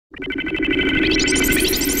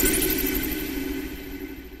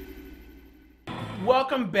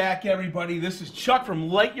Welcome back, everybody. This is Chuck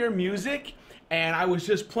from Lightyearmusic, and I was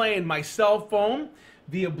just playing my cell phone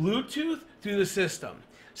via Bluetooth through the system.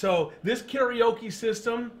 So this karaoke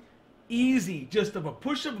system, easy, just of a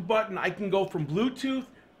push of a button, I can go from Bluetooth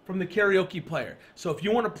from the karaoke player. So if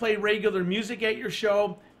you want to play regular music at your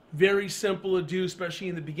show, very simple to do, especially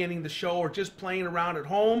in the beginning of the show or just playing around at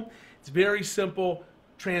home. It's very simple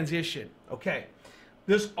transition. Okay,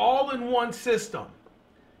 this all-in-one system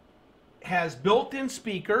has built-in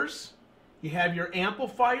speakers, you have your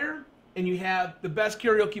amplifier, and you have the best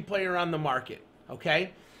karaoke player on the market,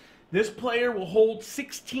 okay? This player will hold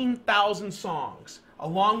 16,000 songs.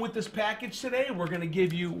 Along with this package today, we're going to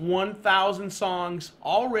give you 1,000 songs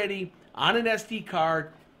already on an SD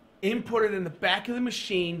card, inputted in the back of the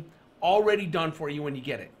machine, already done for you when you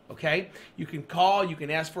get it, okay? You can call, you can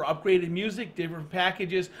ask for upgraded music, different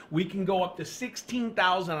packages. We can go up to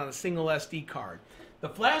 16,000 on a single SD card. The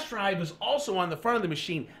flash drive is also on the front of the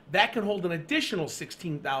machine. That can hold an additional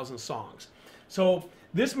 16,000 songs. So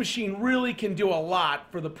this machine really can do a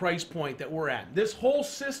lot for the price point that we're at. This whole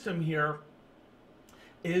system here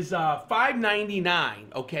is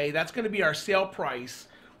 $599, okay? That's going to be our sale price.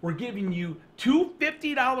 We're giving you two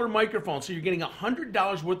 $50 microphones, so you're getting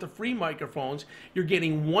 $100 worth of free microphones. You're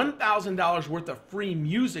getting $1,000 worth of free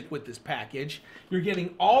music with this package. You're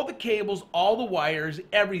getting all the cables, all the wires,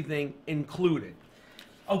 everything included.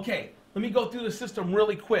 Okay, let me go through the system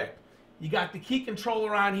really quick. You got the key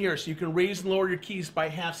controller on here, so you can raise and lower your keys by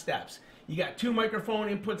half steps. You got two microphone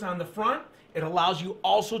inputs on the front. It allows you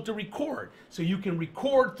also to record. So you can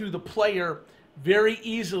record through the player very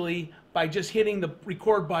easily by just hitting the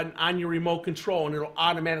record button on your remote control, and it'll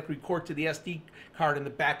automatically record to the SD card in the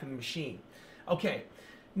back of the machine. Okay,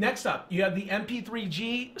 next up, you have the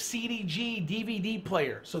MP3G, cd+g, DVD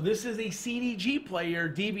player. So this is a cd+g player,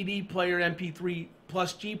 DVD player,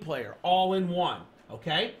 MP3+G player, all in one,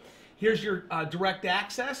 okay? Here's your direct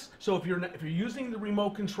access. So if you're using the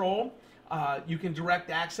remote control, you can direct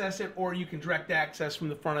access it, or you can direct access from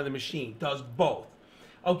the front of the machine. Does both.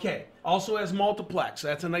 Okay, also has multiplex.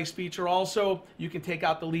 That's a nice feature also. You can take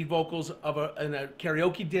out the lead vocals of in a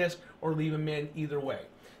karaoke disc or leave them in either way.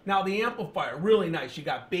 Now the amplifier, really nice. You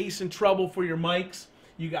got bass and treble for your mics.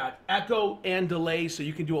 You got echo and delay, so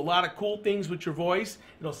you can do a lot of cool things with your voice.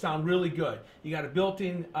 It'll sound really good. You got a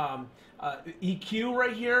built-in EQ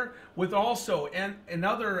right here with also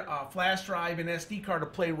another flash drive and SD card to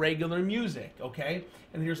play regular music, okay?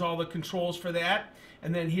 And here's all the controls for that.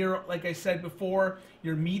 And then here, like I said before,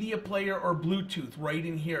 your media player or Bluetooth right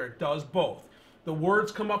in here. It does both. The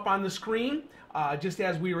words come up on the screen, just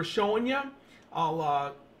as we were showing you.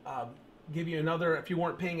 I'll give you another, if you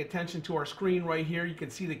weren't paying attention to our screen right here, you can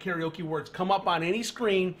see the karaoke words come up on any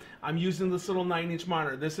screen. I'm using this little 9-inch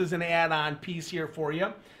monitor. This is an add-on piece here for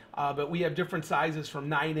you, but we have different sizes from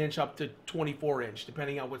 9-inch up to 24-inch,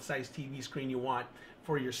 depending on what size TV screen you want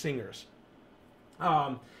for your singers.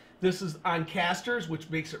 This is on casters, which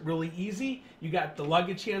makes it really easy. You got the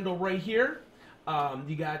luggage handle right here.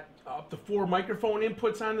 You got up to 4 microphone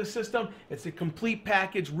inputs on the system. It's a complete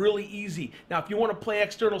package, really easy. Now, if you want to play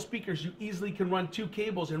external speakers, you easily can run 2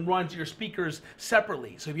 cables and run your speakers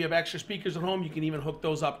separately. So if you have extra speakers at home, you can even hook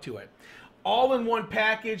those up to it. All in one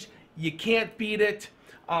package, you can't beat it.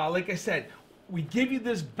 Like I said, we give you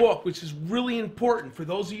this book, which is really important. For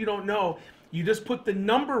those of you who don't know, you just put the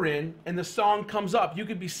number in and the song comes up. You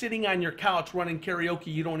could be sitting on your couch running karaoke.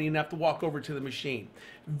 You don't even have to walk over to the machine.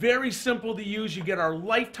 Very simple to use. You get our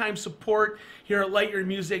lifetime support here at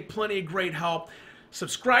Lightyearmusic. Plenty of great help.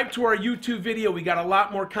 Subscribe to our YouTube video. We got a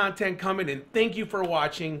lot more content coming, and thank you for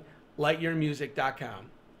watching. Lightyearmusic.com.